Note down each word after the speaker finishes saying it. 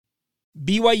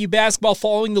BYU basketball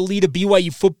following the lead of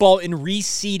BYU football in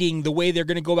reseeding the way they're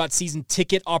going to go about season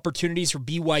ticket opportunities for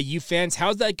BYU fans.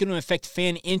 How's that going to affect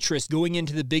fan interest going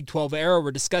into the Big 12 era?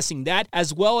 We're discussing that,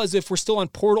 as well as if we're still on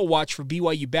portal watch for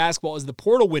BYU basketball as the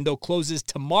portal window closes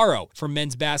tomorrow for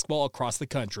men's basketball across the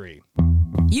country.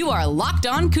 You are Locked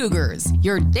On Cougars,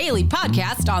 your daily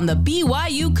podcast on the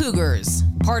BYU Cougars,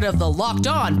 part of the Locked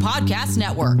On Podcast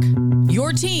Network,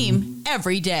 your team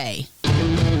every day.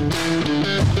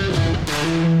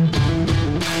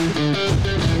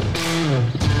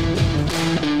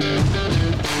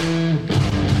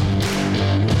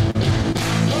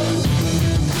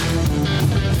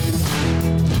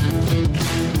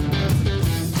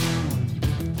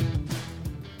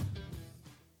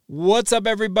 What's up,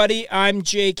 everybody? I'm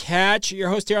Jake Hatch, your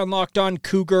host here on Locked On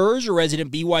Cougars, your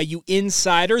resident BYU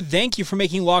insider. Thank you for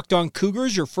making Locked On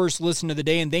Cougars your first listen of the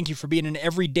day, and thank you for being an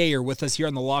everydayer with us here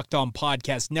on the Locked On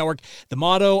Podcast Network. The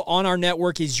motto on our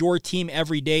network is your team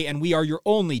every day, and we are your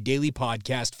only daily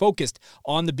podcast focused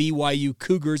on the BYU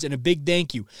Cougars, and a big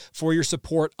thank you for your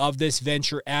support of this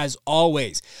venture as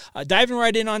always. Diving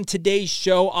right in on today's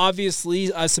show,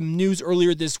 obviously some news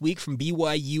earlier this week from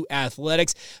BYU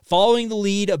Athletics following the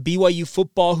lead of BYU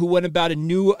football, who went about a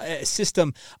new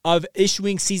system of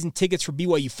issuing season tickets for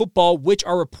BYU football, which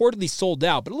are reportedly sold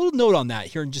out. But a little note on that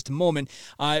here in just a moment.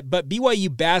 But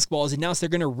BYU basketball has announced they're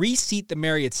going to reseat the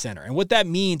Marriott Center. And what that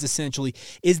means, essentially,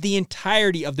 is the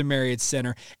entirety of the Marriott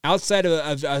Center, outside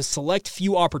of a select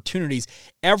few opportunities,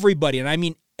 everybody, and I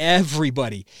mean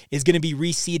everybody, is going to be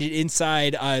reseated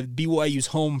inside BYU's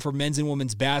home for men's and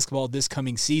women's basketball this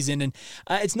coming season. And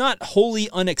it's not wholly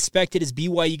unexpected as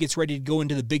BYU gets ready to go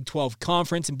into the Big 12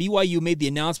 conference. And BYU made the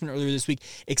announcement earlier this week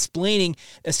explaining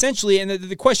essentially, and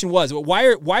the question was, why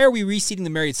are we reseating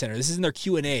the Marriott Center? This is in their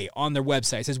Q&A on their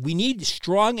website. It says, we need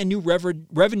strong and new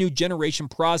revenue generation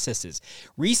processes.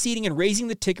 Reseating and raising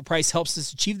the ticket price helps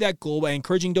us achieve that goal by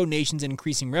encouraging donations and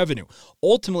increasing revenue.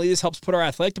 Ultimately, this helps put our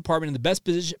athletic department in the best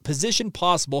position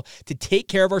possible to take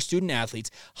care of our student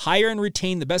athletes, hire and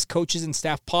retain the best coaches and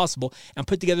staff possible, and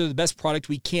put together the best product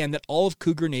we can that all of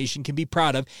Cougar Nation can be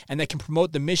proud of and that can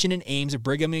promote the mission and aims of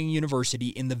Brigham Young University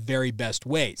in the very best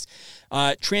ways.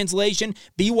 Translation,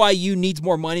 BYU needs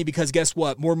more money because guess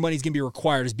what? More money is going to be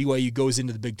required as BYU goes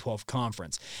into the Big 12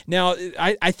 conference. Now,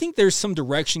 I think there's some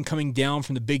direction coming down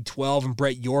from the Big 12 and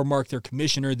Brett Yormark, their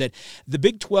commissioner, that the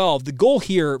Big 12, the goal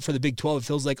here for the Big 12, it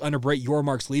feels like under Brett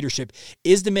Yormark's leadership,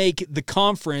 is to make the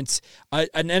conference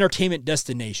an entertainment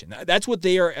destination. That's what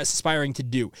they are aspiring to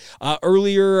do.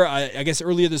 Earlier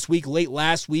this week, late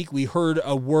last week, we heard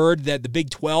a word that the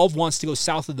Big 12 wants to go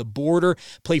south of the border,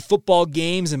 play football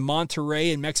games in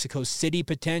Monterrey and Mexico City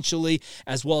potentially,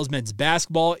 as well as men's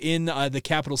basketball in the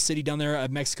capital city down there,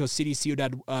 Mexico City,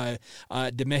 Ciudad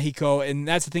de Mexico. And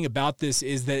that's the thing about this,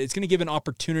 is that it's going to give an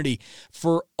opportunity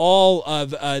for all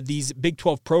of these Big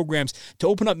 12 programs to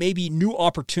open up maybe new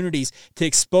opportunities to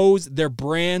expose their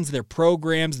brands, their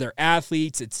programs, their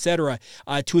athletes, etc.,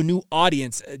 to a new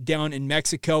audience down in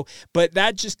Mexico. But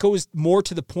that just goes more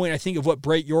to the point, I think, of what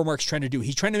Brett Yormark's trying to do.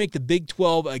 He's trying to make the Big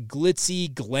 12 a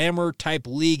glitzy, glamour-type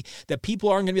league that people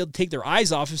aren't going to be able to take their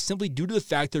eyes off of simply due to the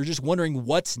fact they're just wondering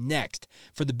what's next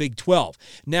for the Big 12.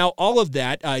 Now, all of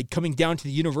that, coming down to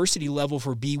the university level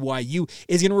for BYU,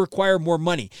 is going to require more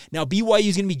money. Now, BYU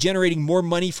is going to be generating more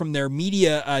money from their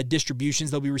media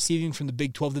distributions they'll be receiving from the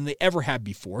Big 12 than they ever had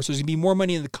before. So there's going to be more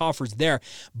money in the coffers there.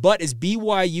 But as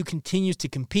BYU continues to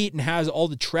compete and has all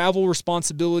the travel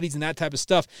responsibilities and that type of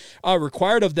stuff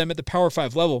required of them at the Power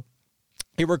 5 level,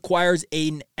 it requires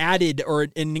an added or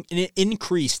an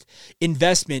increased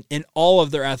investment in all of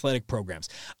their athletic programs.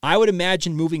 I would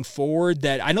imagine moving forward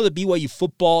that I know that BYU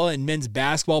football and men's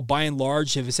basketball, by and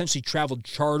large, have essentially traveled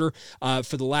charter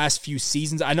for the last few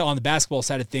seasons. I know on the basketball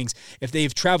side of things, if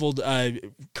they've traveled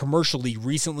commercially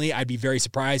recently, I'd be very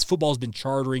surprised. Football's been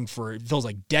chartering for, it feels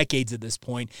like, decades at this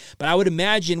point. But I would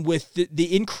imagine with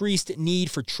the increased need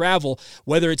for travel,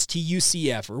 whether it's to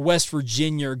UCF or West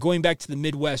Virginia or going back to the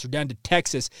Midwest or down to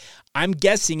Texas, I'm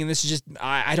guessing, and this is just,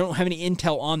 I don't have any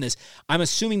intel on this, I'm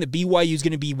assuming that BYU is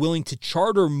going to be willing to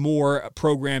charter more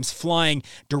programs flying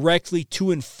directly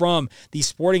to and from these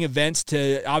sporting events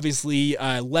to obviously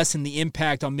lessen the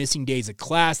impact on missing days of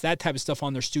class, that type of stuff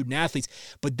on their student athletes.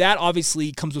 But that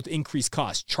obviously comes with increased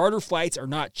costs. Charter flights are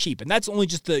not cheap, and that's only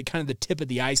just the kind of the tip of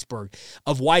the iceberg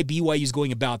of why BYU is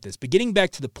going about this. But getting back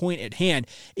to the point at hand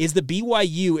is the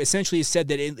BYU essentially has said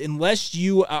that unless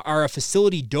you are a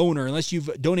facility donor, unless you've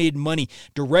donated money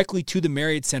directly to the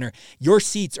Marriott Center, your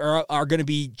seats are going to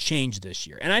be changed this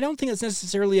year. And I don't think that's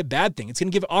necessarily a bad thing. It's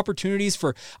going to give opportunities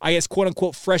for, I guess, quote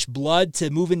unquote, fresh blood to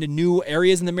move into new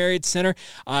areas in the Marriott Center.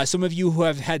 Some of you who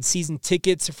have had season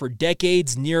tickets for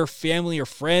decades near family or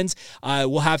friends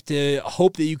will have to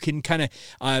hope that you can kind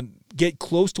of get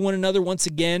close to one another once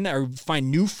again, or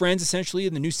find new friends essentially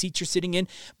in the new seats you're sitting in.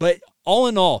 But all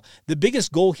in all, the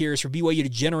biggest goal here is for BYU to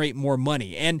generate more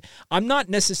money. And I'm not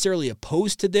necessarily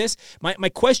opposed to this. My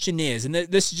question is, and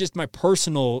this is just my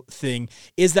personal thing,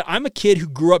 is that I'm a kid who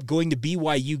grew up going to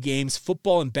BYU games,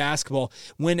 football and basketball,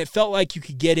 when it felt like you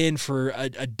could get in for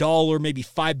 $1, maybe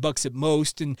 $5 at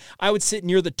most. And I would sit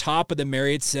near the top of the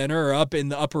Marriott Center or up in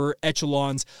the upper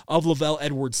echelons of Lavelle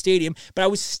Edwards Stadium, but I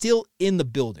was still in the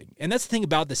building. And that's the thing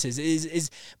about this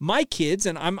is my kids,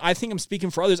 and I think I'm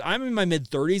speaking for others, I'm in my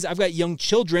mid-30s, I've got young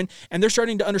children, and they're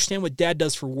starting to understand what dad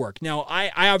does for work. Now,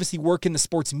 I obviously work in the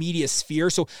sports media sphere,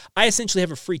 so I essentially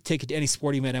have a free ticket to any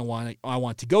sporting event I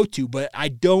want to go to, but I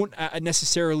don't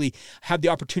necessarily have the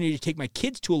opportunity to take my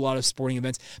kids to a lot of sporting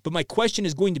events. But my question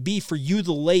is going to be for you,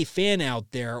 the lay fan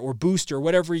out there, or booster,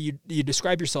 whatever you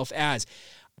describe yourself as.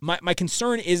 My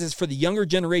concern is for the younger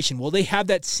generation. Will they have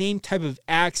that same type of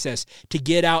access to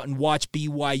get out and watch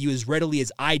BYU as readily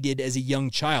as I did as a young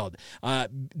child?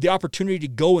 The opportunity to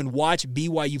go and watch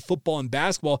BYU football and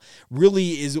basketball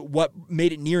really is what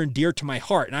made it near and dear to my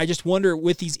heart. And I just wonder,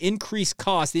 with these increased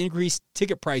costs, the increased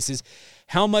ticket prices,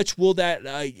 how much will that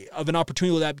of an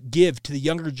opportunity will that give to the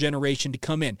younger generation to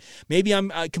come in? Maybe I'm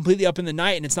completely up in the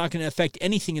night and it's not going to affect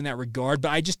anything in that regard,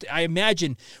 but I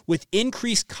imagine with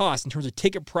increased costs in terms of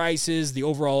ticket prices, the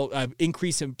overall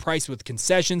increase in price with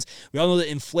concessions, we all know that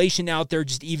inflation out there,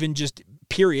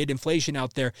 inflation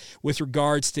out there with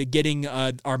regards to getting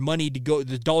our money to go,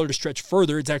 the dollar to stretch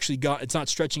further. It's not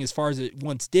stretching as far as it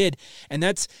once did. And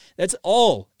that's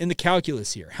all in the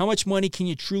calculus here. How much money can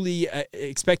you truly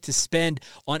expect to spend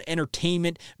on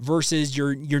entertainment versus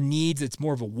your needs? It's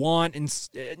more of a want. And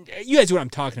you guys know what I'm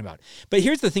talking about. But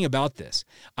here's the thing about this.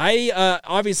 I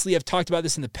obviously have talked about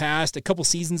this in the past. A couple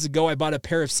seasons ago, I bought a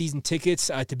pair of season tickets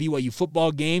to BYU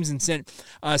football games and sent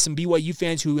some BYU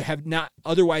fans who have not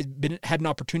otherwise had an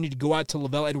opportunity to go out to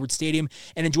Lavelle Edwards Stadium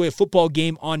and enjoy a football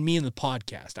game on me in the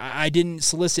podcast. I didn't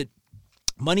solicit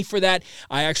money for that.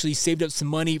 I actually saved up some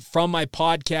money from my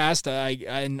podcast,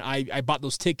 and I bought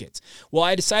those tickets. Well,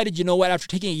 I decided, you know what, after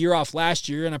taking a year off last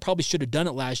year, and I probably should have done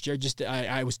it last year,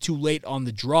 I was too late on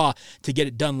the draw to get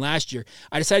it done last year.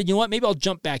 I decided, you know what, maybe I'll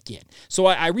jump back in. So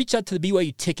I reached out to the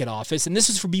BYU ticket office, and this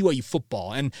is for BYU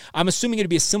football, and I'm assuming it'll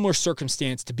be a similar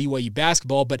circumstance to BYU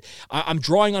basketball, but I'm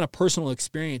drawing on a personal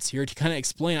experience here to kind of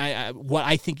explain what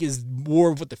I think is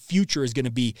more of what the future is going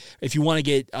to be if you want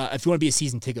to be a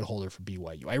season ticket holder for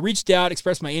BYU. I reached out,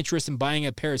 expressed my interest in buying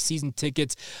a pair of season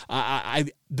tickets.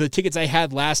 The tickets I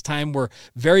had last time were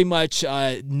very much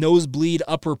nosebleed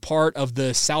upper part of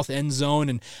the south end zone,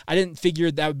 and I didn't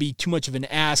figure that would be too much of an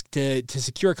ask to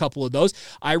secure a couple of those.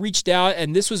 I reached out,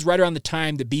 and this was right around the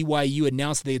time that BYU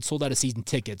announced that they had sold out a season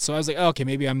ticket. So I was like, okay,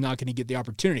 maybe I'm not going to get the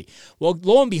opportunity. Well,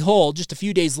 lo and behold, just a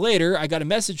few days later, I got a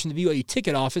message from the BYU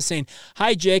ticket office saying,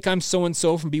 "Hi, Jake, I'm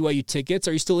so-and-so from BYU Tickets.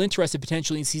 Are you still interested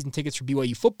potentially in season tickets for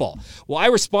BYU football?" Well, I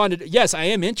responded, yes, I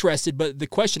am interested, but the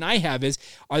question I have is,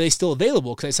 are they still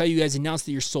available? Because I saw you guys announce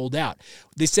that you're sold out.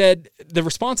 They said, the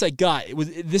response I got,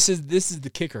 this is the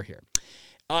kicker here.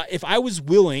 If I was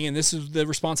willing, and this is the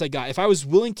response I got, if I was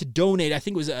willing to donate, I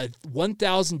think it was a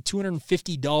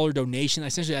 $1,250 donation.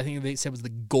 Essentially, I think they said it was the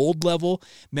gold level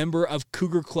member of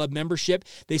Cougar Club membership.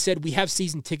 They said we have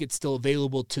season tickets still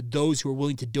available to those who are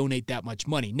willing to donate that much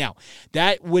money. Now,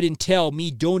 that would entail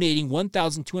me donating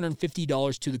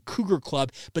 $1,250 to the Cougar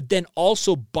Club, but then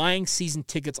also buying season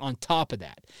tickets on top of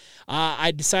that.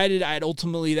 I decided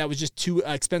ultimately that was just too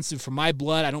expensive for my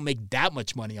blood. I don't make that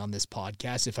much money on this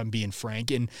podcast, if I'm being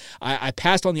frank, and I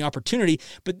passed on the opportunity.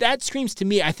 But that screams to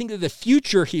me, I think that the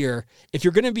future here, if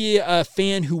you're going to be a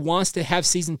fan who wants to have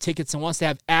season tickets and wants to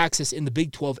have access in the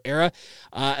Big 12 era,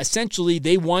 essentially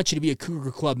they want you to be a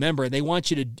Cougar Club member. They want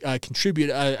you to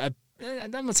contribute I'm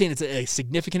not saying it's a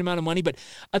significant amount of money, but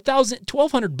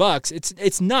 $1,200,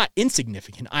 it's not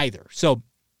insignificant either. So,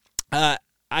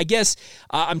 I guess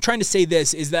I'm trying to say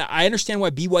this, is that I understand why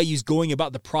BYU is going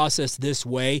about the process this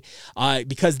way,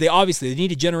 because they need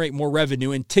to generate more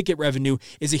revenue, and ticket revenue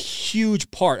is a huge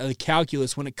part of the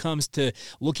calculus when it comes to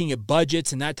looking at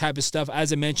budgets and that type of stuff.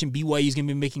 As I mentioned, BYU is going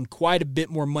to be making quite a bit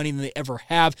more money than they ever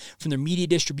have from their media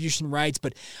distribution rights,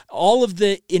 but all of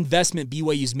the investment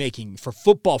BYU is making for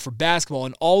football, for basketball,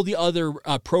 and all the other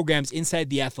programs inside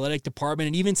the athletic department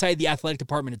and even inside the athletic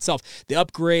department itself, the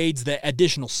upgrades, the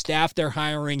additional staff they're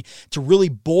hiring, hiring to really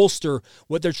bolster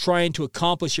what they're trying to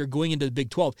accomplish here going into the Big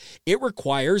 12. It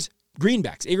requires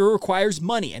greenbacks. It requires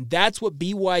money, and that's what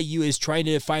BYU is trying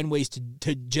to find ways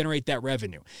to generate that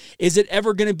revenue. Is it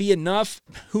ever going to be enough?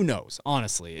 Who knows,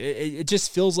 honestly. It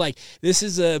just feels like this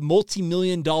is a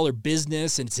multi-million-dollar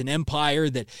business, and it's an empire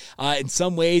that in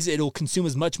some ways it'll consume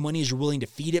as much money as you're willing to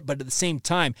feed it, but at the same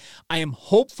time, I am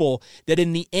hopeful that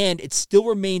in the end, it still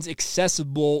remains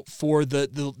accessible for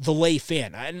the lay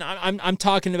fan. And I'm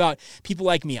talking about people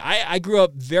like me. I grew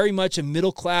up very much a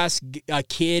middle-class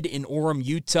kid in Orem,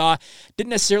 Utah. Didn't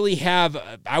necessarily have,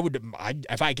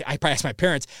 if I probably asked my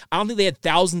parents, I don't think they had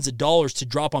thousands of dollars to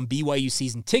drop on BYU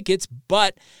season tickets,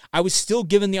 but I was still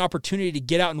given the opportunity to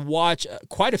get out and watch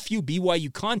quite a few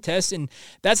BYU contests, and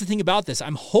that's the thing about this.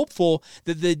 I'm hopeful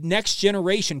that the next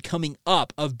generation coming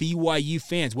up of BYU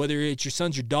fans, whether it's your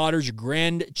sons, your daughters, your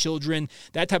grandchildren,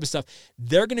 that type of stuff,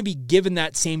 they're going to be given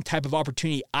that same type of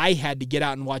opportunity I had to get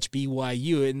out and watch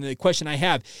BYU. And the question I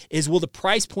have is, will the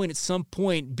price point at some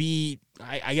point be,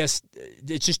 I guess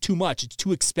it's just too much. It's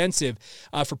too expensive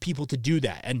for people to do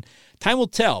that. And time will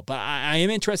tell, but I am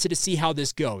interested to see how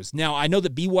this goes. Now, I know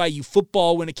that BYU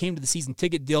football, when it came to the season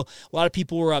ticket deal, a lot of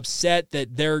people were upset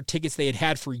that their tickets they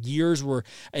had for years were,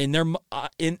 in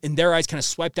their eyes, kind of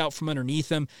swiped out from underneath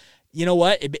them. You know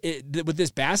what? With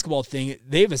this basketball thing,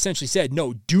 they've essentially said,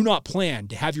 no, do not plan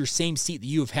to have your same seat that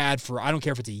you have had for, I don't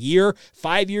care if it's a year,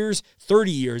 5 years,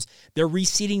 30 years. They're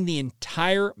reseating the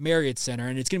entire Marriott Center,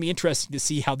 and it's going to be interesting to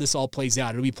see how this all plays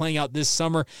out. It'll be playing out this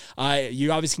summer.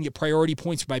 You obviously can get priority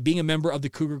points by being a member of the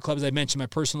Cougar Club. As I mentioned, my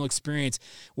personal experience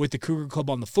with the Cougar Club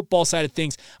on the football side of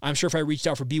things. I'm sure if I reached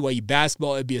out for BYU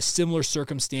basketball, it'd be a similar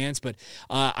circumstance, but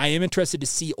I am interested to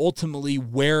see ultimately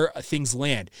where things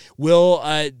land. Will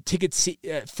tickets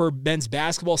for men's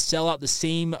basketball sell out the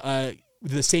same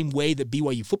way that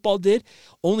BYU football did?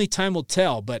 Only time will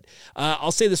tell, but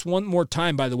I'll say this one more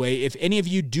time, by the way. If any of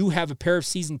you do have a pair of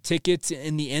season tickets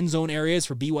in the end zone areas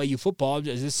for BYU football,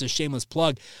 this is a shameless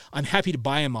plug, I'm happy to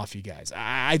buy them off you guys.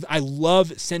 I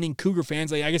love sending Cougar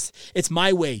fans. I guess it's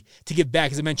my way to give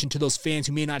back, as I mentioned, to those fans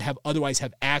who may not otherwise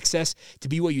have access to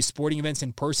BYU sporting events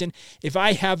in person. If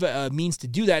I have a means to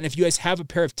do that, and if you guys have a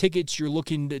pair of tickets you're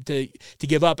looking to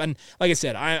give up, and like I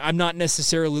said, I'm not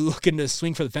necessarily looking to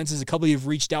swing for the fences. A couple of you have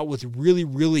reached out with really,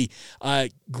 really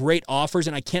great offers,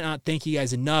 and I cannot thank you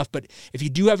guys enough. But if you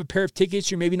do have a pair of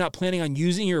tickets you're maybe not planning on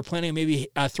using, you're planning on maybe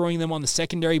throwing them on the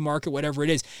secondary market, whatever it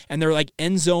is, and they're like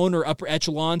end zone or upper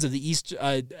echelons of the East,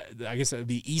 I guess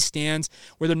the East stands,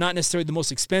 where they're not necessarily the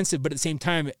most expensive, but at the same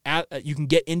time, you can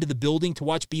get into the building to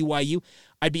watch BYU,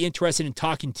 I'd be interested in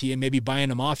talking to you and maybe buying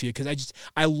them off you, because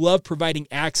I love providing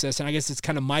access, and I guess it's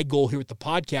kind of my goal here with the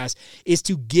podcast is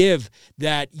to give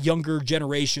that younger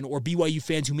generation or BYU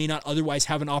fans who may not otherwise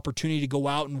have an opportunity to go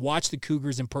out and watch the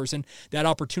Cougars in person that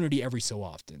opportunity every so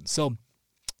often. So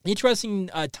interesting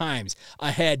times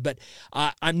ahead, but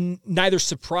I'm neither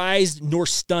surprised nor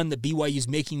stunned that BYU is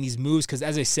making these moves, because,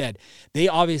 as I said, they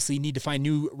obviously need to find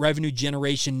new revenue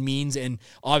generation means, and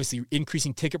obviously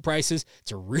increasing ticket prices.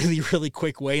 It's a really, really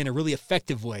quick way and a really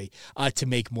effective way to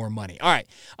make more money. All right,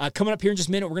 coming up here in just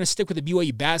a minute, we're going to stick with the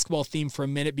BYU basketball theme for a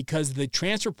minute, because the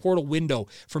transfer portal window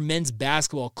for men's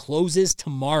basketball closes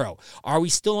tomorrow. Are we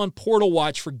still on portal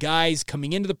watch for guys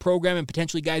coming into the program and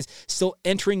potentially guys still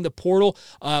entering the portal?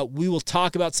 We will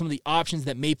talk about some of the options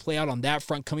that may play out on that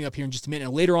front coming up here in just a minute.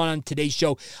 And later on today's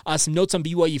show, some notes on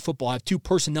BYU football. I have two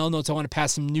personnel notes I want to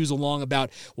pass some news along about.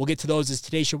 We'll get to those as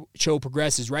today's show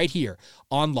progresses right here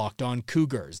on Locked On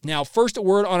Cougars. Now, first, a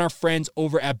word on our friends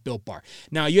over at Built Bar.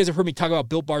 Now, you guys have heard me talk about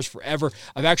Built Bars forever.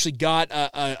 I've actually got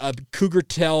a Cougar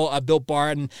Tail Built Bar,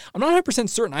 and I'm not 100%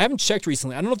 certain. I haven't checked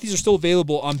recently. I don't know if these are still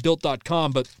available on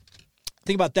Built.com, but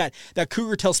think about that. That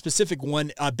Cougar Tail specific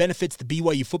one benefits the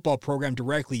BYU football program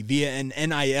directly via an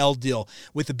NIL deal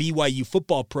with the BYU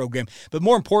football program. But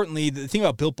more importantly, the thing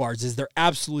about Built Bars is they're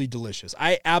absolutely delicious.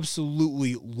 I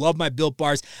absolutely love my Built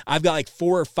Bars. I've got like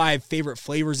 4 or 5 favorite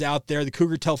flavors out there. The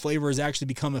Cougar Tail flavor has actually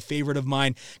become a favorite of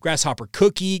mine. Grasshopper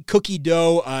cookie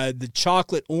dough, the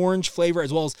chocolate orange flavor,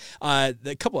 as well as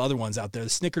a couple other ones out there. The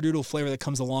snickerdoodle flavor that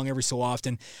comes along every so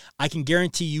often. I can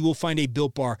guarantee you will find a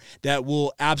Built Bar that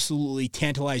will absolutely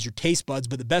tantalize your taste buds,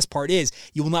 but the best part is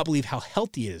you will not believe how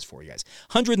healthy it is for you guys.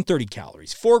 130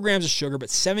 calories, 4 grams of sugar, but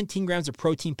 17 grams of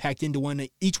protein packed into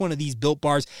each one of these Built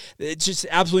Bars. It's just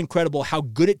absolutely incredible how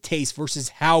good it tastes versus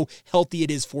how healthy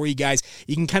it is for you guys.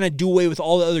 You can kind of do away with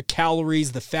all the other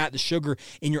calories, the fat, the sugar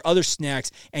in your other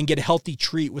snacks and get a healthy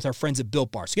treat with our friends at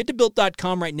Built Bar. So get to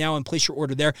Built.com right now and place your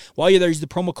order there. While you're there, use the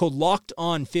promo code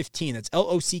LOCKEDON15. That's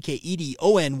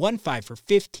LOCKEDON15 for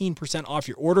 15% off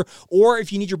your order. Or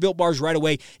if you need your Built Bars right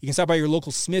away. You can stop by your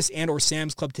local Smith's and or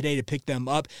Sam's Club today to pick them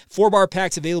up. 4-bar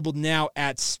packs available now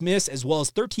at Smith's, as well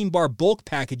as 13-bar bulk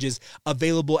packages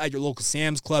available at your local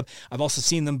Sam's Club. I've also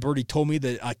seen them. Birdie told me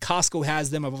that Costco has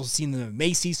them. I've also seen them at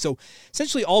Macy's. So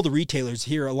essentially all the retailers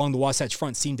here along the Wasatch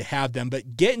Front seem to have them. But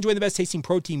enjoy the best tasting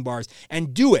protein bars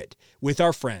and do it with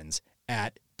our friends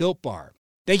at Built Bar.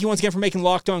 Thank you once again for making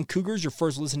Locked On Cougars your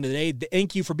first listen today.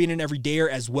 Thank you for being an everydayer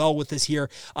as well with us here.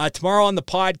 Tomorrow on the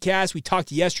podcast, we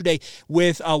talked yesterday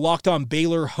with Locked On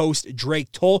Baylor host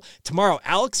Drake Toll. Tomorrow,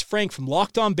 Alex Frank from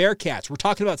Locked On Bearcats. We're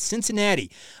talking about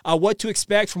Cincinnati, what to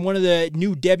expect from one of the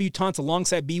new debutantes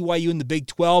alongside BYU in the Big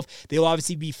 12. They'll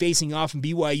obviously be facing off in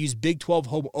BYU's Big 12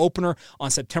 home opener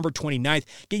on September 29th.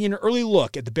 Getting an early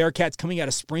look at the Bearcats coming out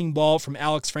of spring ball from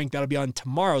Alex Frank. That'll be on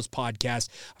tomorrow's podcast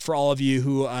for all of you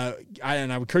who, I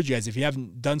would encourage you guys, if you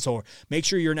haven't done so, make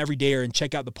sure you're an everydayer and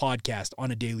check out the podcast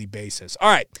on a daily basis. All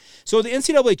right, so the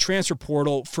NCAA transfer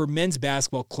portal for men's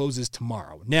basketball closes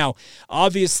tomorrow. Now,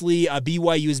 obviously,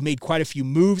 BYU has made quite a few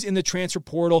moves in the transfer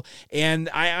portal, and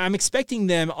I'm expecting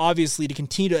them, obviously, to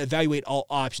continue to evaluate all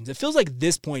options. It feels like at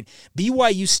this point,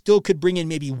 BYU still could bring in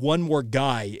maybe one more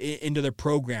guy into their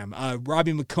program.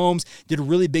 Robbie McCombs did a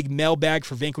really big mailbag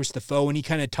for Vanquish the Foe, and he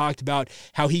kind of talked about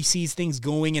how he sees things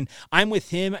going, and I'm with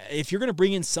him. If you're going to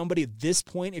bring in somebody at this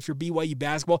point, if you're BYU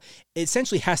basketball, it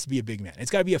essentially has to be a big man. It's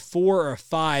got to be a 4 or a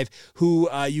 5 who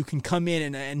you can come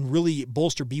in and really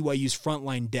bolster BYU's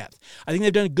frontline depth. I think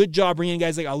they've done a good job bringing in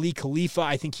guys like Ali Khalifa.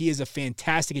 I think he is a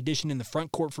fantastic addition in the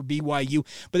front court for BYU,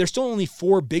 but there's still only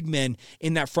 4 big men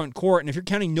in that front court, and if you're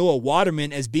counting Noah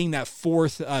Waterman as being that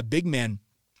 4th big man,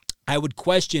 I would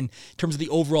question in terms of the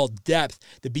overall depth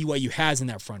that BYU has in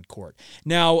that front court.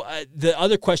 Now, the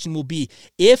other question will be,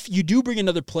 if you do bring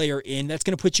another player in, that's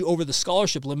going to put you over the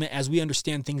scholarship limit as we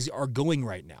understand things are going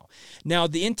right now. Now,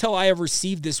 the intel I have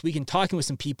received this week in talking with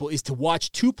some people is to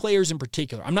watch 2 players in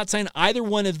particular. I'm not saying either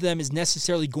one of them is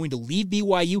necessarily going to leave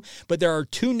BYU, but there are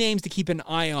 2 names to keep an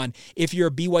eye on if you're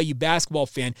a BYU basketball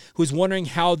fan who's wondering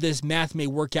how this math may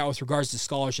work out with regards to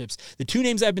scholarships. The 2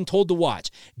 names I've been told to watch: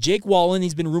 Jake Wallen,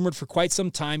 he's been rumored for quite some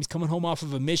time. He's coming home off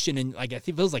of a mission, and I think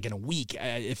it feels like in a week,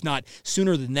 if not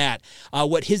sooner than that.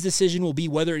 What his decision will be,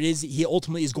 whether it is he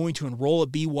ultimately is going to enroll at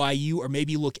BYU or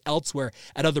maybe look elsewhere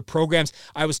at other programs.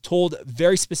 I was told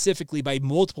very specifically by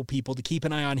multiple people to keep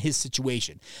an eye on his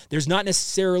situation. There's not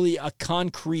necessarily a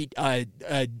concrete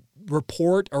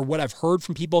report, or what I've heard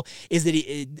from people is that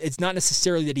it's not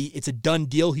necessarily that it's a done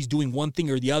deal. He's doing one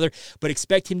thing or the other, but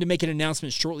expect him to make an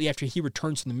announcement shortly after he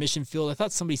returns from the mission field. I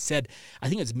thought somebody said, I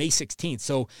think it's May 16th.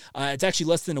 So it's actually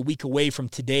less than a week away from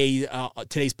today's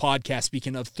podcast,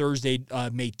 speaking of Thursday,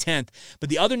 May 10th. But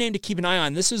the other name to keep an eye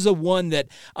on, this is a one that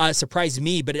surprised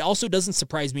me, but it also doesn't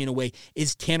surprise me in a way,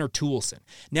 is Tanner Toolson.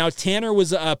 Now, Tanner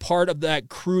was a part of that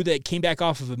crew that came back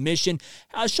off of a mission,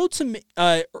 showed some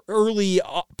early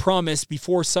promise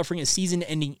before suffering a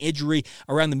season-ending injury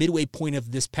around the midway point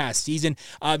of this past season.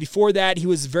 Before that, he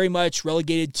was very much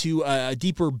relegated to a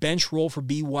deeper bench role for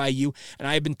BYU, and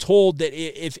I have been told that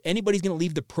if anybody's going to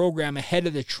leave the program ahead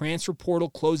of the transfer portal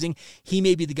closing, he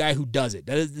may be the guy who does it.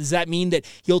 Does that mean that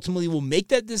he ultimately will make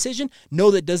that decision? No,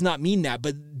 that does not mean that,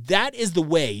 but that is the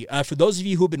way. For those of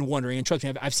you who have been wondering, and trust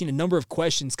me, I've seen a number of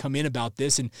questions come in about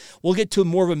this, and we'll get to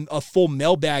more of a full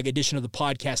mailbag edition of the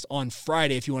podcast on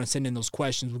Friday if you want to send in those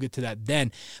questions. We'll get to that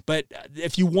then. But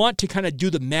if you want to kind of do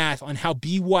the math on how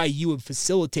BYU would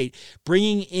facilitate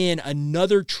bringing in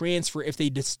another transfer if they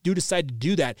do decide to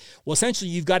do that, well, essentially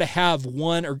you've got to have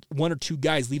one or 2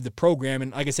 guys leave the program.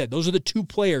 And like I said, those are the 2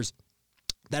 players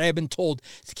that I have been told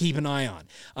to keep an eye on.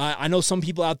 I know some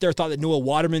people out there thought that Noah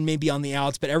Waterman may be on the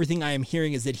outs, but everything I am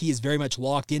hearing is that he is very much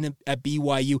locked in at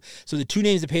BYU. So the 2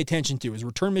 names to pay attention to is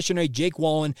return missionary Jake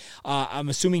Wallen. I'm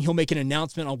assuming he'll make an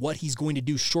announcement on what he's going to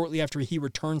do shortly after he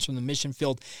returns from the mission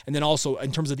field. And then also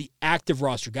in terms of the active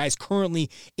roster, guys currently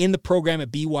in the program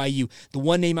at BYU, the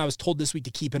one name I was told this week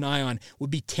to keep an eye on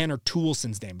would be Tanner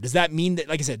Toolson's name. Does that mean that,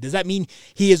 like I said, does that mean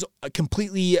he has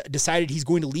completely decided he's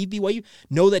going to leave BYU?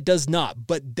 No, that does not.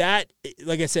 But that,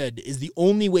 like I said, is the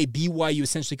only way BYU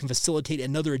essentially can facilitate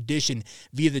another addition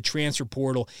via the transfer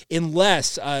portal,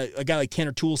 unless a guy like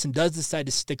Tanner Toolson does decide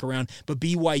to stick around, but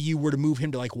BYU were to move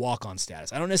him to like walk-on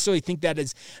status. I don't necessarily think that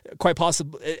is quite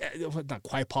possible. Not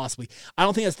quite possibly. I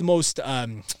don't think that's the most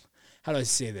how do I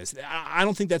say this? I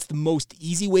don't think that's the most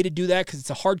easy way to do that because it's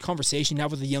a hard conversation to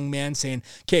have with a young man saying,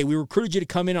 okay, we recruited you to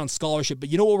come in on scholarship, but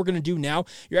you know what we're going to do now?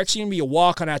 You're actually going to be a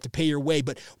walk-on, have to pay your way,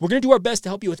 but we're going to do our best to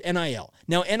help you with NIL.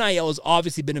 Now, NIL has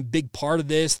obviously been a big part of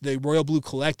this. The Royal Blue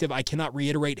Collective, I cannot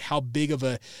reiterate how big of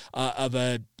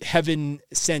a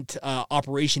heaven-sent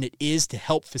operation it is to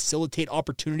help facilitate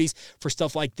opportunities for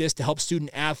stuff like this, to help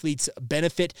student athletes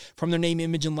benefit from their name,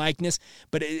 image, and likeness.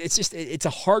 But it's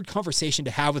a hard conversation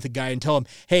to have with a guy and tell him,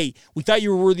 hey, we thought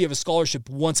you were worthy of a scholarship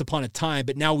once upon a time,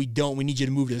 but now we don't. We need you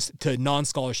to move to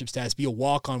non-scholarship status, be a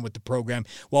walk-on with the program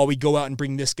while we go out and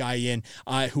bring this guy in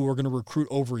who we're going to recruit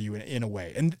over you in a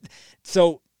way. And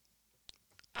so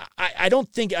I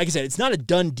don't think, like I said, it's not a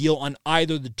done deal on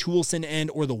either the Toolson end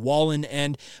or the Wallen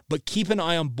end, but keep an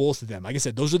eye on both of them. Like I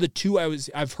said, those are the two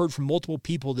I've heard from multiple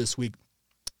people this week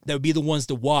that would be the ones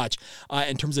to watch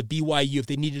in terms of BYU if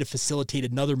they needed to facilitate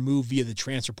another move via the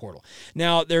transfer portal.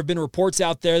 Now, there have been reports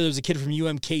out there. There's a kid from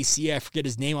UMKC, I forget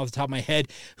his name off the top of my head,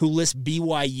 who lists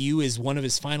BYU as one of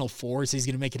his Final Four. So he's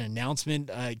going to make an announcement,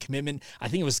 commitment. I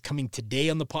think it was coming today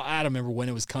on the pod. I don't remember when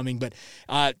it was coming, but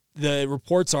the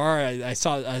reports are, I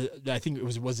saw, I think it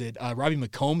was Robbie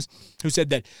McCombs, who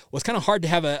said that it's kind of hard to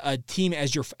have a team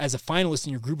as a finalist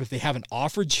in your group if they haven't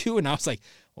offered you. And I was like,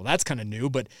 well, that's kind of new,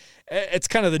 but it's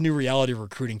kind of the new reality of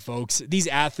recruiting, folks. These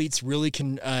athletes really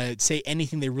can say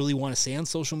anything they really want to say on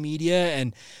social media,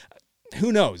 and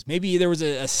who knows? Maybe there was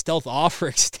a stealth offer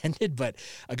extended, but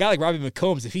a guy like Robbie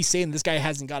McCombs, if he's saying this guy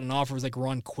hasn't got an offer, it was like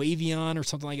Ron Quavion or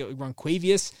something like it, Ron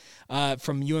Quavius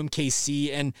from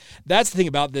UMKC, and that's the thing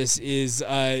about this is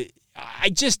I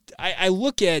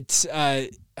look at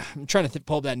I'm trying to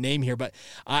pull up that name here, but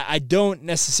I don't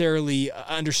necessarily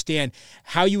understand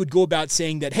how you would go about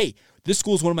saying that, hey, this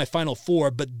school is one of my Final Four,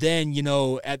 but then,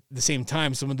 at the same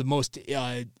time, some of the most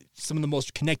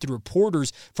connected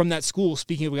reporters from that school,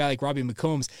 speaking of a guy like Robbie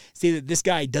McCombs, say that this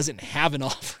guy doesn't have an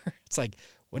offer. It's like,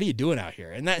 what are you doing out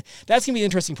here? And that's going to be the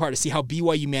interesting part to see how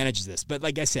BYU manages this. But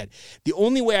like I said, the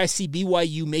only way I see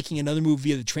BYU making another move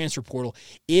via the transfer portal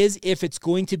is if it's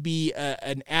going to be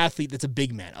an athlete that's a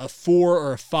big man, a 4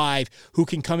 or a 5 who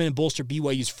can come in and bolster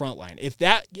BYU's front line. If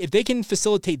they can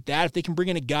facilitate that, if they can bring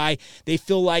in a guy they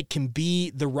feel like can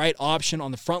be the right option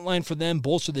on the front line for them,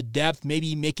 bolster the depth,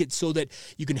 maybe make it so that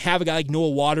you can have a guy like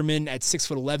Noah Waterman at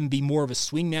 6'11" be more of a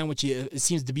swingman, which it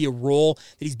seems to be a role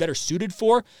that he's better suited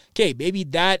for. Okay, maybe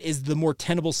that is the more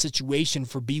tenable situation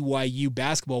for BYU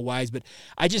basketball-wise, but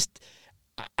I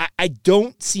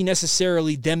don't see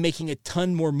necessarily them making a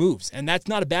ton more moves, and that's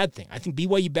not a bad thing. I think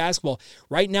BYU basketball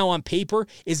right now on paper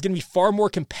is going to be far more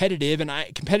competitive, and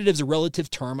competitive is a relative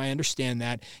term, I understand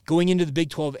that, going into the Big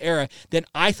 12 era than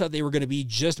I thought they were going to be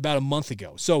just about a month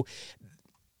ago. So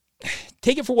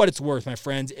take it for what it's worth, my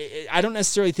friends. I don't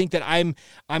necessarily think that I'm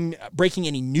breaking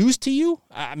any news to you.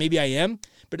 Maybe I am.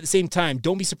 But at the same time,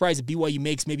 don't be surprised if BYU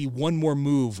makes maybe one more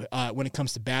move when it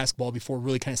comes to basketball before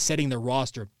really kind of setting their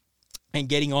roster and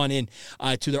getting on in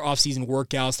to their offseason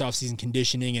workouts, offseason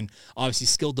conditioning, and obviously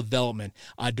skill development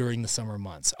during the summer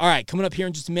months. All right, coming up here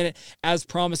in just a minute, as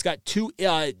promised, got 2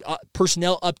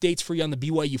 personnel updates for you on the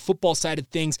BYU football side of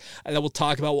things that we'll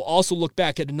talk about. We'll also look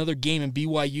back at another game in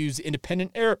BYU's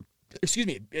independent era.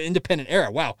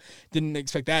 Wow. Didn't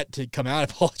expect that to come out.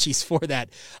 Apologies for that.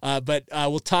 But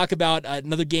we'll talk about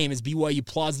another game as BYU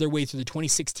plods their way through the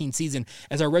 2016 season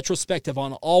as our retrospective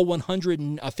on all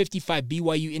 155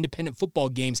 BYU independent football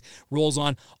games rolls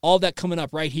on. All that coming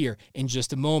up right here in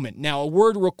just a moment. Now, a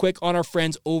word real quick on our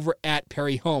friends over at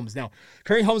Perry Homes. Now,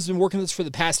 Perry Homes has been working with us for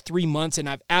the past 3 months, and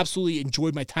I've absolutely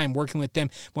enjoyed my time working with them.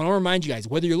 But I want to remind you guys,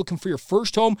 whether you're looking for your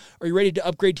first home or you're ready to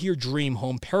upgrade to your dream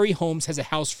home, Perry Homes has a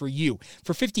house for you.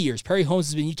 For 50 years, Perry Homes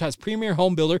has been Utah's premier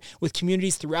home builder with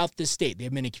communities throughout the state. They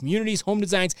have many communities, home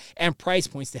designs, and price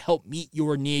points to help meet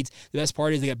your needs. The best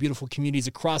part is they got beautiful communities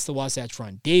across the Wasatch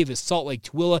Front. Davis, Salt Lake,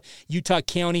 Tooele, Utah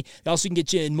County. They also can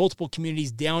get you in multiple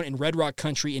communities down in Red Rock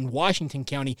Country in Washington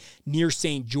County near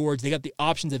St. George. They got the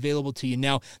options available to you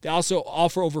now. They also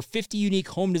offer over 50 unique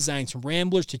home designs from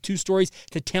ramblers to 2 stories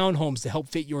to townhomes to help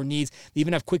fit your needs. They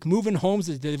even have quick move-in homes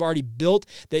that they've already built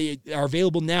that are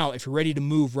available now if you're ready to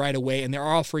move right away. And they're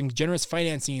offering generous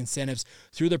financing incentives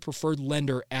through their preferred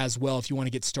lender as well if you want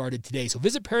to get started today. So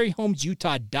visit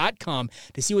PerryHomesUtah.com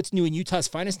to see what's new in Utah's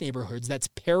finest neighborhoods. That's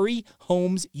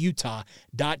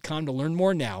PerryHomesUtah.com to learn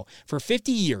more now. For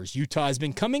 50 years, Utah has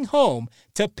been coming home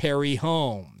to Perry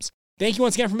Homes. Thank you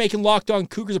once again for making Locked On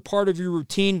Cougars a part of your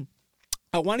routine.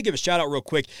 I want to give a shout out real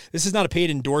quick. This is not a paid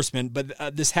endorsement,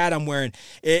 but this hat I'm wearing,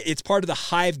 it's part of the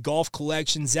Hive Golf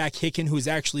Collection. Zach Hicken, who is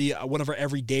actually one of our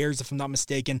everydayers, if I'm not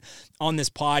mistaken, on this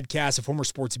podcast, a former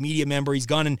sports media member. He's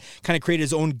gone and kind of created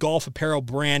his own golf apparel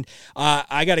brand.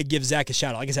 I got to give Zach a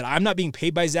shout out. Like I said, I'm not being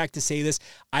paid by Zach to say this.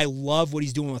 I love what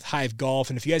he's doing with Hive Golf,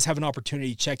 and if you guys have an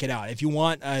opportunity, check it out. If you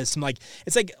want some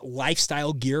it's like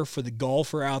lifestyle gear for the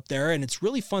golfer out there, and it's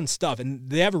really fun stuff. And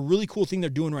they have a really cool thing they're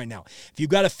doing right now. If you've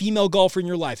got a female golfer in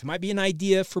your life, it might be an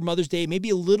idea for Mother's Day, maybe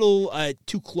a little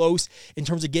too close in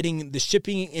terms of getting the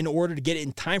shipping in order to get it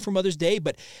in time for Mother's Day,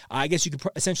 but I guess you could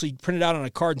essentially print it out on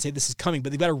a card and say this is coming.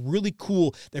 But they've got a really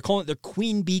cool, they're calling it their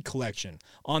Queen Bee collection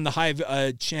on the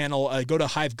Hive channel. Go to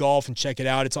Hive Golf and check it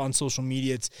out. It's on social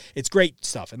media. It's great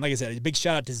stuff. And like I said, a big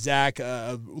shout out to Zach,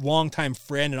 a longtime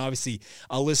friend and obviously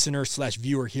a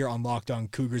listener/viewer here on Locked On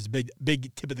Cougars.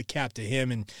 Big tip of the cap to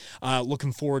him, and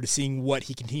looking forward to seeing what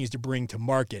he continues to bring to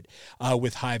market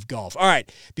with Hive Golf. All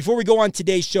right, before we go on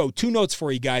today's show, 2 notes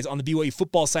for you guys on the BYU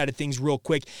football side of things real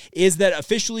quick is that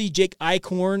officially Jake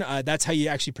Eichhorn, that's how you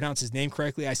actually pronounce his name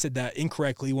correctly. I said that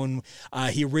incorrectly when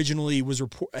he originally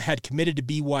had committed to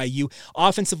BYU.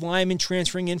 Offensive lineman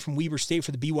transferring in from Weber State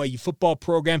for the BYU football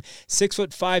program,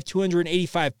 6'5",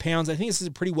 285 pounds. I think this is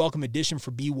a pretty welcome addition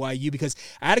for BYU because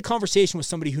I had a conversation with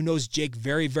somebody who knows Jake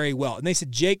very, very well. And they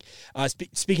said, Jake,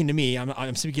 speaking to me,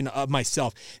 I'm speaking of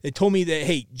myself, they told me that,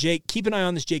 hey, Jake, keep an eye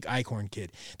on this Jake Eichhorn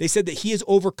kid. They said that he has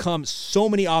overcome so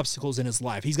many obstacles in his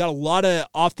life. He's got a lot of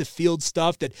off-the-field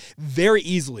stuff that very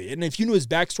easily, and if you know his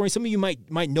backstory, some of you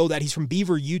might know that. He's from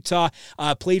Beaver, Utah,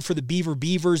 played for the Beaver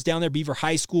Beavers down there, Beaver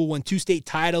High School, won 2 state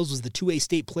titles, was the 2A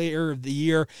state player of the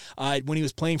year when he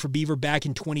was playing for Beaver back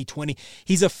in 2020.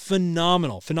 He's a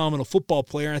phenomenal football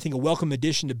player, and I think a welcome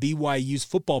addition to BYU's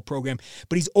football program,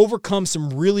 but he's overcome some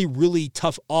really, really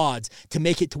tough odds to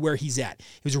make it to where he's at.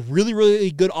 He was a really,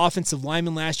 really good offensive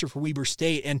lineman last year for Weber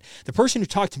State, and the person who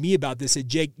talked to me about this said,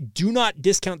 Jake, do not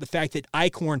discount the fact that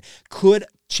Eichhorn could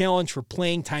challenge for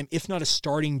playing time, if not a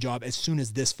starting job, as soon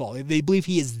as this fall. They believe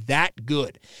he is that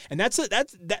good. And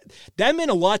that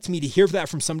meant a lot to me to hear that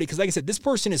from somebody, because like I said, this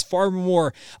person is far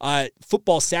more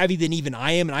football savvy than even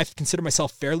I am, and I consider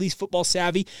myself fairly football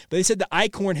savvy, but they said that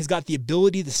Eichhorn has got the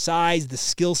ability, the size, the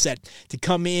skill set to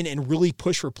come in and really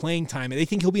push for playing time, and they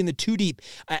think he'll be in the 2 deep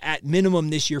at minimum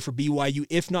this year for BYU,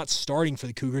 if not starting for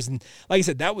the Cougars. And like I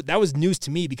said, that was news to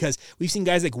me, because we've seen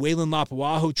guys like Waylon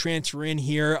Lapuaho transfer in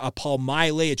here, Paul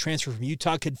Miley, a transfer from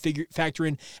Utah, could factor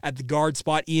in at the guard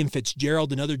spot. Ian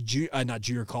Fitzgerald, another not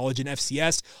junior college, an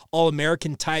FCS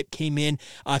All-American type, came in,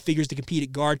 figures to compete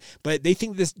at guard. But they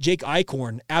think this Jake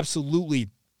Eichhorn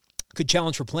absolutely could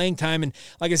challenge for playing time. And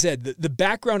like I said, the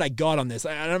background I got on this,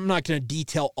 I'm not going to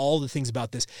detail all the things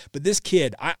about this, but this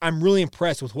kid, I'm really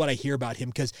impressed with what I hear about him,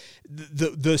 because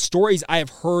the stories I have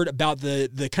heard about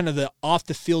the kind of the off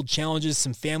the field challenges,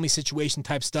 some family situation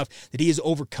type stuff that he has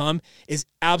overcome is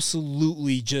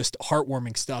absolutely just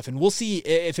heartwarming stuff. And we'll see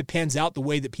if it pans out the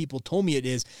way that people told me it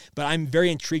is, but I'm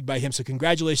very intrigued by him. So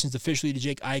congratulations officially to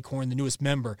Jake Eichhorn, the newest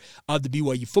member of the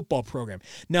BYU football program.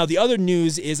 Now, the other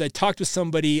news is I talked with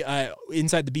somebody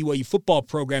inside the BYU football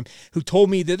program who told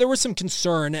me that there was some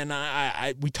concern, and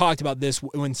we talked about this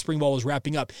when spring ball was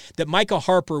wrapping up, that Micah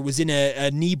Harper was in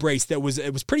a knee brace that was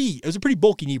a pretty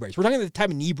bulky knee brace. We're talking about the type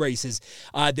of knee braces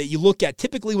that you look at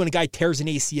typically when a guy tears an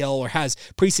ACL or has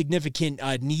pretty significant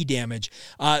knee damage.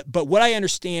 But what I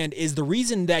understand is the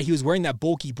reason that he was wearing that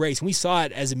bulky brace, and we saw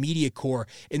it as a media corps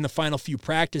in the final few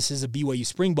practices of BYU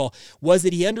spring ball, was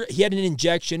that he had an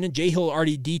injection, and Jay Hill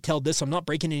already detailed this, so I'm not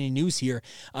breaking any news here,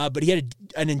 but he had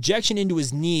an injection into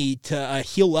his knee to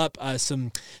heal up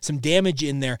some damage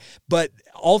in there. But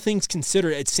all things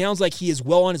considered, it sounds like he is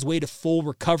well on his way to full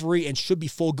recovery and should be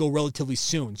full go relatively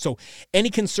soon. So any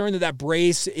concern that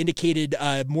brace indicated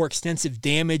more extensive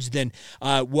damage than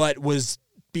what was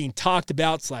being talked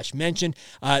about / mentioned.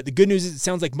 The good news is it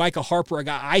sounds like Micah Harper, a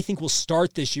guy I think will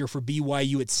start this year for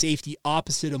BYU at safety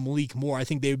opposite of Malik Moore. I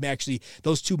think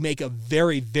those two make a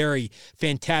very, very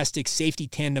fantastic safety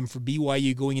tandem for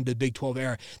BYU going into the Big 12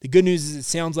 era. The good news is it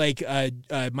sounds like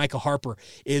Micah Harper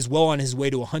is well on his way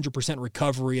to 100%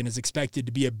 recovery and is expected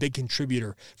to be a big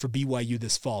contributor for BYU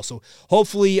this fall. So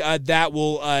hopefully that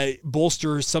will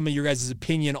bolster some of your guys'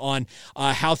 opinion on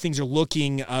how things are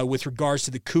looking with regards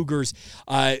to the Cougars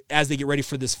as they get ready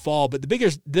for this fall. But the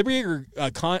bigger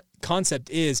concept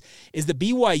is the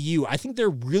BYU, I think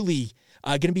they're really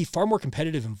going to be far more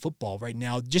competitive in football right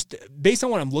now, just based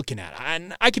on what I'm looking at.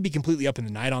 And I could be completely up in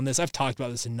the night on this. I've talked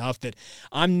about this enough that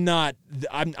I'm not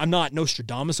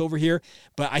Nostradamus over here,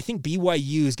 but I think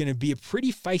BYU is going to be a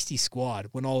pretty feisty squad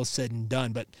when all is said and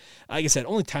done. But like I said,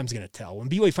 only time's going to tell. When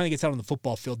BYU finally gets out on the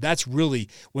football field, that's really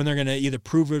when they're going to either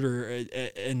prove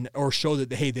it or show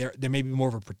that, hey, they're maybe more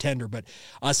of a pretender. But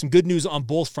some good news on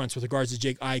both fronts with regards to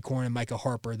Jake Eichhorn and Micah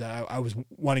Harper that I was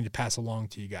wanting to pass along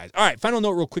to you guys. All right, final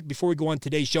note real quick before we go on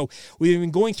today's show. We've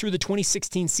been going through the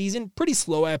 2016 season pretty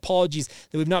slow. I apologize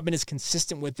that we've not been as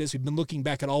consistent with this. We've been looking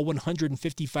back at all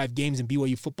 155 games in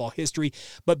BYU football history,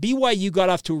 but BYU got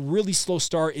off to a really slow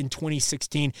start in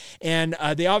 2016, and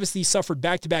they obviously suffered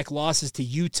back-to-back losses to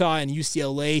Utah and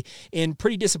UCLA in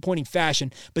pretty disappointing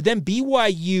fashion. But then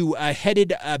BYU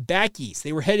headed back east.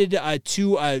 They were headed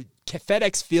to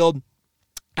FedEx Field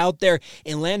out there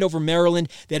in Landover, Maryland.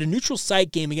 They had a neutral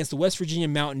site game against the West Virginia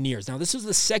Mountaineers. Now, this was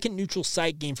the second neutral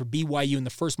site game for BYU in the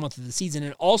first month of the season,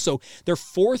 and also their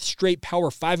fourth straight Power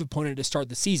 5 opponent to start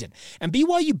the season. And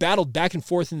BYU battled back and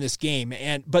forth in this game,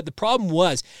 but the problem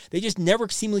was they just never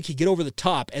seemingly could get over the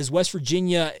top as West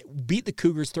Virginia beat the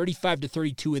Cougars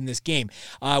 35-32 in this game.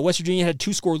 West Virginia had a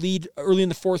 2-score lead early in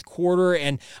the fourth quarter,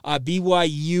 and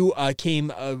BYU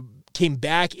came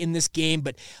back in this game,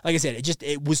 but like I said,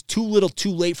 it was too little too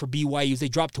late for BYU as they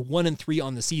dropped to 1-3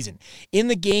 on the season. In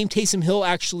the game, Taysom Hill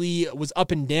actually was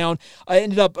up and down. I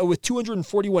ended up with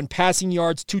 241 passing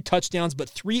yards, 2 touchdowns, but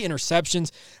 3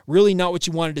 interceptions. Really not what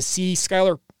you wanted to see.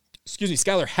 Skylar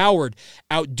Howard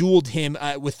outdueled him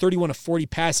with 31 of 40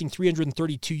 passing,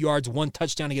 332 yards, 1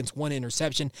 touchdown against 1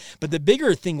 interception. But the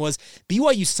bigger thing was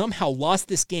BYU somehow lost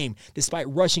this game despite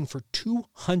rushing for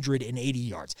 280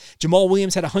 yards. Jamal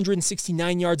Williams had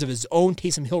 169 yards of his own.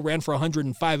 Taysom Hill ran for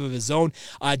 105 of his own.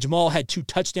 Jamal had 2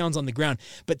 touchdowns on the ground.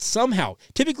 But somehow,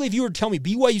 typically if you were to tell me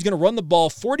BYU is going to run the ball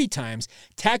 40 times,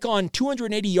 tack on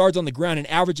 280 yards on the ground and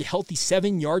average a healthy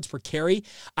 7 yards per carry,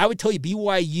 I would tell you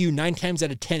BYU 9 times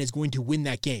out of 10 is going to win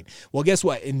that game. Well, guess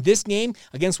what? In this game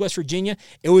against West Virginia,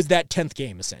 it was that 10th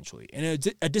game, essentially. And it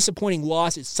was a disappointing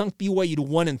loss. It sunk BYU to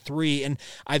 1-3. And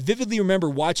I vividly remember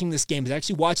watching this game. I was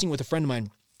actually watching with a friend of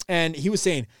mine, and he was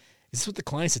saying, is this what the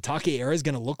Kalani Sitake era is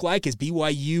going to look like? Is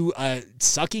BYU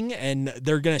sucking and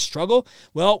they're going to struggle?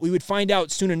 Well, we would find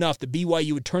out soon enough that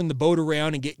BYU would turn the boat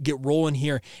around and get rolling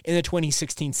here in the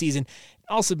 2016 season.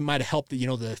 Also might have helped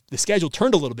that, the schedule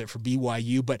turned a little bit for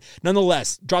BYU, but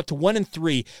nonetheless, dropped to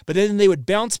 1-3. But then they would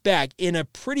bounce back in a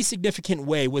pretty significant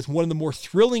way with one of the more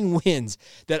thrilling wins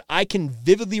that I can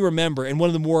vividly remember, and one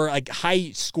of the more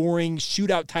high-scoring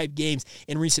shootout type games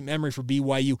in recent memory for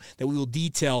BYU that we will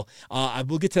detail.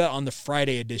 We'll get to that on the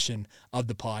Friday edition of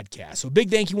the podcast. So big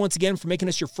thank you once again for making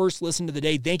us your first listen to the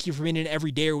day. Thank you for being an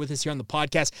everydayer with us here on the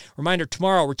podcast. Reminder,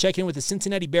 tomorrow we're checking in with the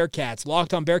Cincinnati Bearcats.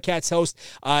 Locked on Bearcats host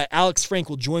Alex Frank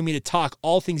will join me to talk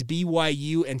all things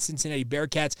BYU and Cincinnati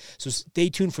Bearcats. So stay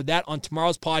tuned for that on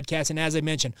tomorrow's podcast. And as I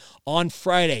mentioned, on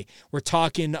Friday, we're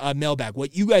talking mailbag.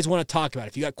 What you guys want to talk about.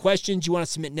 If you got questions you want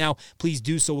to submit now, please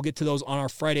do so. We'll get to those on our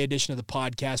Friday edition of the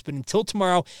podcast. But until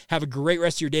tomorrow, have a great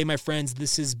rest of your day, my friends.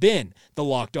 This has been the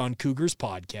Locked On Cougars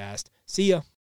podcast. See ya.